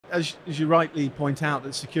as you rightly point out,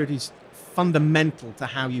 that security is fundamental to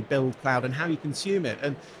how you build cloud and how you consume it.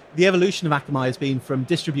 And the evolution of Akamai has been from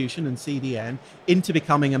distribution and CDN into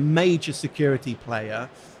becoming a major security player,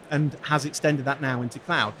 and has extended that now into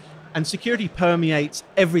cloud. And security permeates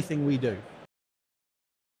everything we do.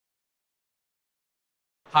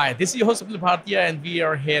 Hi, this is your host, Bhartia, and we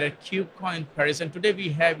are here at KubeCon Paris. And today we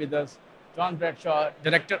have with us John Bradshaw,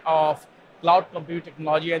 Director of Cloud Compute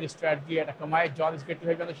Technology and Strategy at Akamai. John, it's great to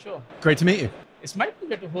have you on the show. Great to meet you. It's my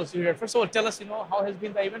pleasure to host you here. First of all, tell us, how has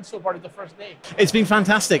been the event so far in the first day? It's been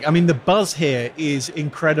fantastic. I mean, the buzz here is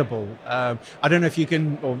incredible. I don't know if you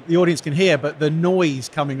can, or the audience can hear, but the noise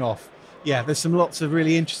coming off. Yeah, there's lots of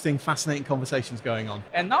really interesting, fascinating conversations going on.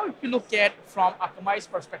 And now if you look at from Akamai's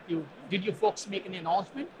perspective, did you folks make an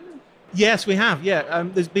announcement? Yes, we have, yeah.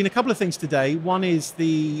 There's been a couple of things today. One is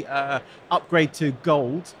the upgrade to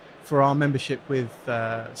Gold for our membership with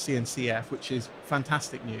CNCF, which is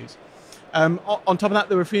fantastic news. On top of that,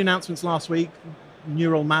 there were a few announcements last week.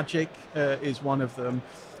 Neural Magic is one of them.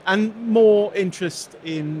 And more interest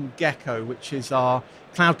in Gecko, which is our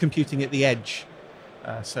cloud computing at the edge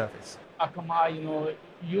service. Akamai,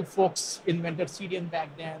 you folks invented CDN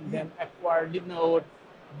back then acquired Linode,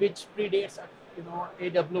 which predates,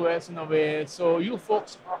 AWS in a way. So you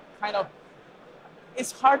folks are kind of,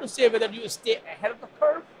 it's hard to say whether you stay ahead of the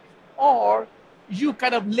curve or you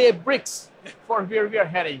kind of lay bricks for where we are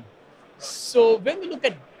heading. So when we look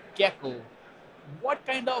at Gecko, what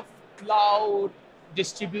kind of cloud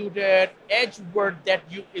distributed edge world that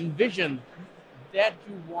you envision that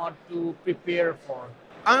you want to prepare for?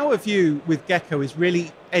 Our view with Gecko is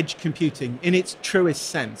really edge computing in its truest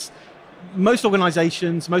sense. Most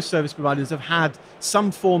organizations, most service providers have had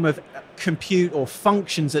some form of compute or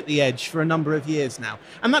functions at the edge for a number of years now.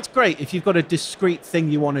 And that's great if you've got a discrete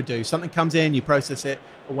thing you want to do. Something comes in, you process it,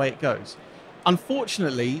 away it goes.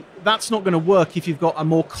 Unfortunately, that's not going to work if you've got a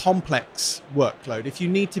more complex workload. If you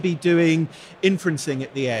need to be doing inferencing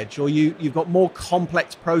at the edge, or you've got more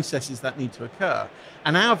complex processes that need to occur.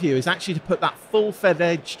 And our view is actually to put that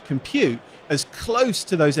full-fledged compute as close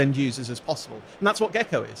to those end users as possible. And that's what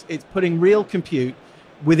Gecko is. It's putting real compute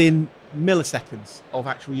within milliseconds of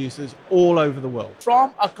actual users all over the world.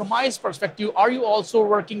 From Akamai's perspective, are you also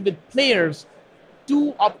working with players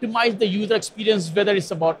to optimize the user experience, whether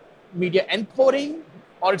it's about media encoding,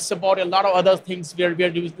 or it's about a lot of other things where we are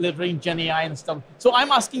delivering Gen AI and stuff. So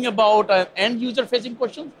I'm asking about end user facing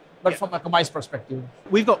questions, but from Akamai's perspective.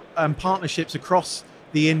 We've got partnerships across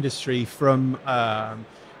the industry, from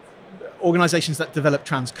organizations that develop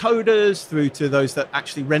transcoders through to those that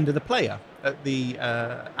actually render the player at the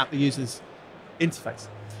user's interface.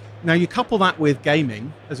 Now you couple that with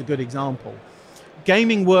gaming as a good example.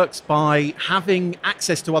 Gaming works by having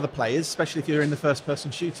access to other players, especially if you're in the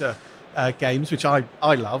first-person shooter games, which I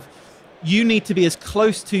love. You need to be as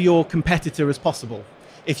close to your competitor as possible.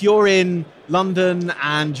 If you're in London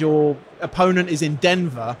and your opponent is in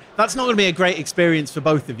Denver, that's not going to be a great experience for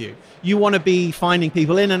both of you. You want to be finding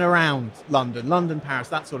people in and around London, Paris,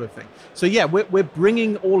 that sort of thing. So yeah, we're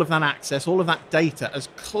bringing all of that access, all of that data as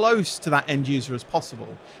close to that end user as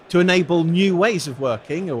possible to enable new ways of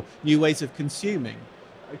working or new ways of consuming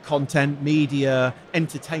content, media,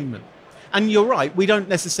 entertainment. And you're right, we don't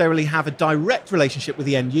necessarily have a direct relationship with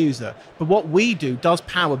the end user, but what we do does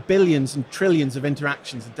power billions and trillions of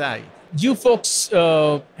interactions a day. You folks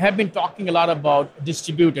have been talking a lot about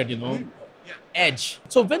distributed, edge.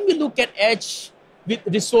 So when we look at edge with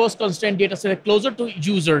resource-constrained data set closer to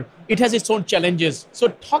user, it has its own challenges. So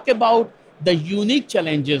talk about the unique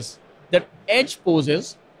challenges that edge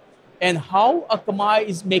poses and how Akamai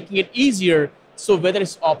is making it easier, so whether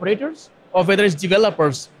it's operators or whether it's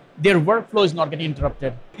developers, their workflow is not getting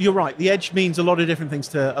interrupted. You're right. The edge means a lot of different things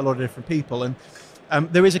to a lot of different people. And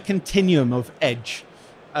there is a continuum of edge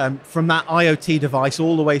from that IoT device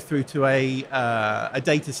all the way through to a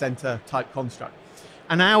data center type construct.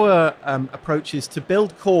 And our approach is to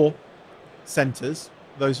build core centers.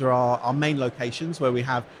 Those are our main locations where we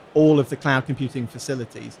have all of the cloud computing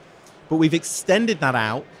facilities. But we've extended that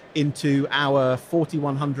out into our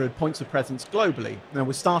 4,100 points of presence globally. Now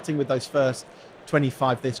we're starting with those first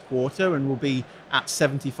 25 this quarter, and we'll be at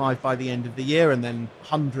 75 by the end of the year, and then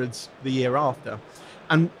hundreds the year after.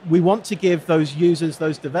 And we want to give those users,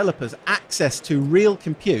 those developers, access to real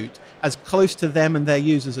compute as close to them and their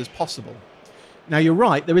users as possible. Now you're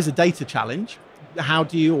right, there is a data challenge. How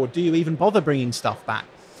do you, or do you even bother bringing stuff back?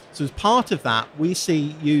 So as part of that, we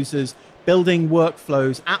see users building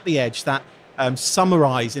workflows at the edge that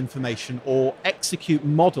summarize information or execute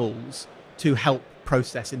models to help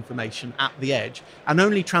process information at the edge and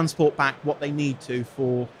only transport back what they need to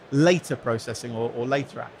for later processing or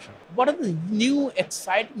later action. What are the new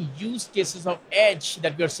exciting use cases of edge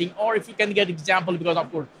that we are seeing? Or if you can get example, because of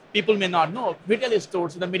course, people may not know, retail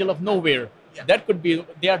stores in the middle of nowhere. Yeah. That could be,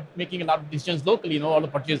 they are making a lot of decisions locally, all the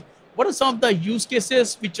purchase. What are some of the use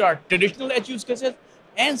cases which are traditional edge use cases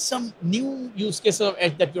and some new use cases of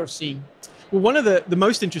edge that you're seeing? Well, one of the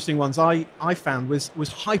most interesting ones I found was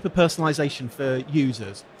hyper-personalization for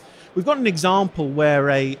users. We've got an example where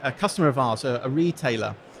a customer of ours, a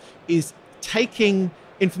retailer, is taking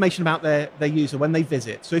information about their user when they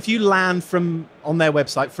visit. So if you land on their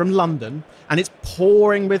website from London and it's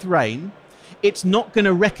pouring with rain, it's not going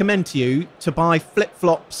to recommend to you to buy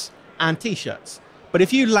flip-flops and t-shirts. But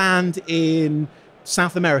if you land in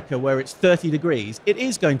South America where it's 30 degrees, it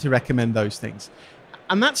is going to recommend those things.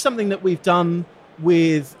 And that's something that we've done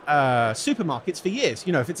with supermarkets for years.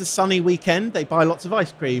 If it's a sunny weekend, they buy lots of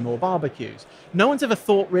ice cream or barbecues. No one's ever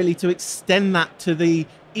thought really to extend that to the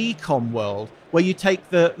e-com world, where you take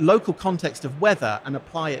the local context of weather and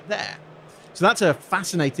apply it there. So that's a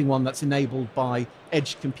fascinating one that's enabled by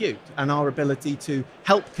edge compute and our ability to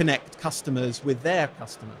help connect customers with their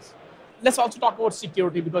customers. Let's also talk about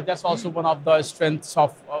security, because that's also one of the strengths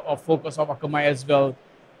of focus of Akamai as well.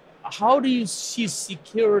 How do you see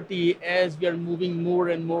security as we are moving more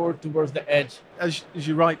and more towards the edge? As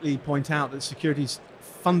you rightly point out, that security is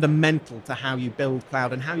fundamental to how you build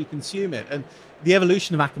cloud and how you consume it. And the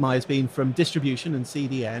evolution of Akamai has been from distribution and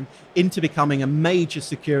CDN into becoming a major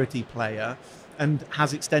security player, and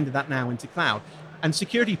has extended that now into cloud. And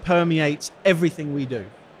security permeates everything we do.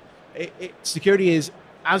 Security is,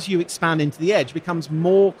 as you expand into the edge, becomes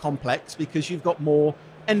more complex because you've got more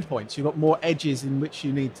endpoints, you've got more edges in which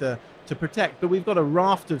you need to protect. But we've got a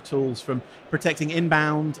raft of tools, from protecting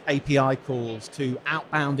inbound API calls to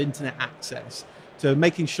outbound internet access, to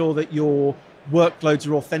making sure that your workloads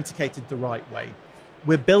are authenticated the right way.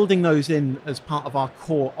 We're building those in as part of our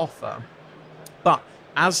core offer. But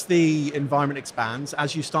as the environment expands,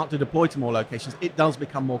 as you start to deploy to more locations, it does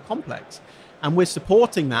become more complex. And we're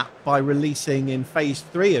supporting that by releasing in phase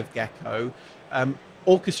 3 of Gecko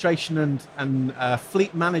orchestration and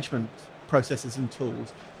fleet management processes and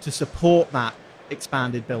tools to support that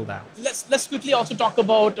expanded build out. Let's quickly also talk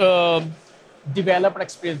about developer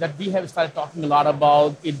experience that we have started talking a lot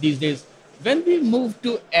about it these days. When we move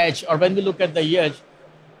to edge, or when we look at the edge,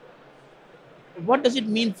 what does it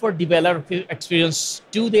mean for developer experience?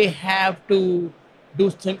 Do they have to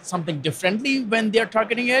do something differently when they're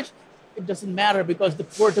targeting edge? It doesn't matter, because the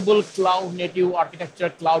portable cloud native architecture,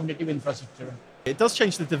 cloud native infrastructure. It does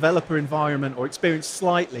change the developer environment or experience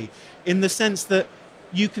slightly, in the sense that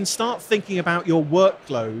you can start thinking about your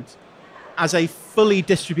workload as a fully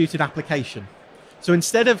distributed application. So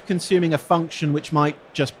instead of consuming a function which might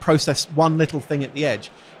just process one little thing at the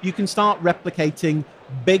edge, you can start replicating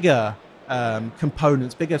bigger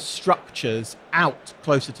components, bigger structures out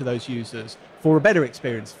closer to those users for a better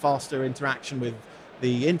experience, faster interaction with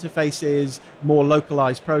the interfaces, more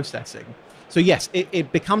localized processing. So yes,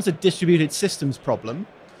 it becomes a distributed systems problem,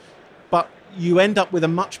 but you end up with a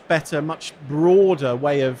much better, much broader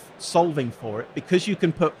way of solving for it, because you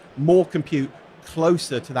can put more compute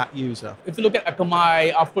closer to that user. If you look at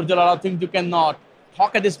Akamai, of course, there are a lot of things you cannot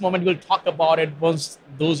talk at this moment. We'll talk about it once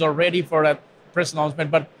those are ready for a press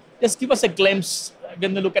announcement, but just give us a glimpse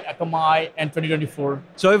when we look at Akamai and 2024.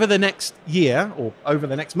 So over the next year, or over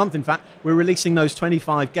the next month, in fact, we're releasing those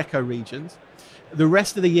 25 Gecko regions. The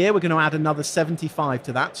rest of the year, we're going to add another 75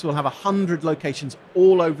 to that. So we'll have 100 locations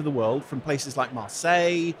all over the world, from places like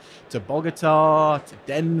Marseille to Bogota to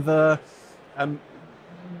Denver,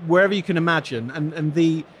 wherever you can imagine. And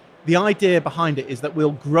the idea behind it is that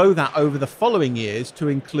we'll grow that over the following years to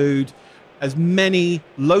include as many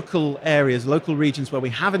local areas, local regions where we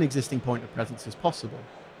have an existing point of presence as possible.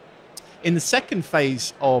 In the second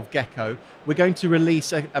phase of Gecko, we're going to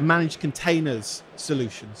release a managed containers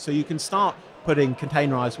solution. So you can start putting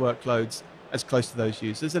containerized workloads as close to those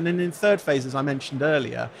users. And then in the third phase, as I mentioned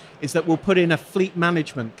earlier, is that we'll put in a fleet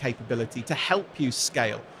management capability to help you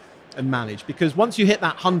scale and manage. Because once you hit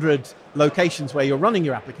that 100 locations where you're running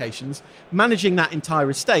your applications, managing that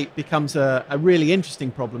entire estate becomes a really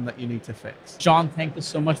interesting problem that you need to fix. John, thank you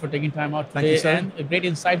so much for taking time out today. Thank you, sir. And a great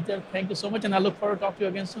insight there. Thank you so much. And I look forward to talking to you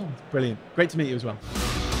again soon. Brilliant. Great to meet you as well.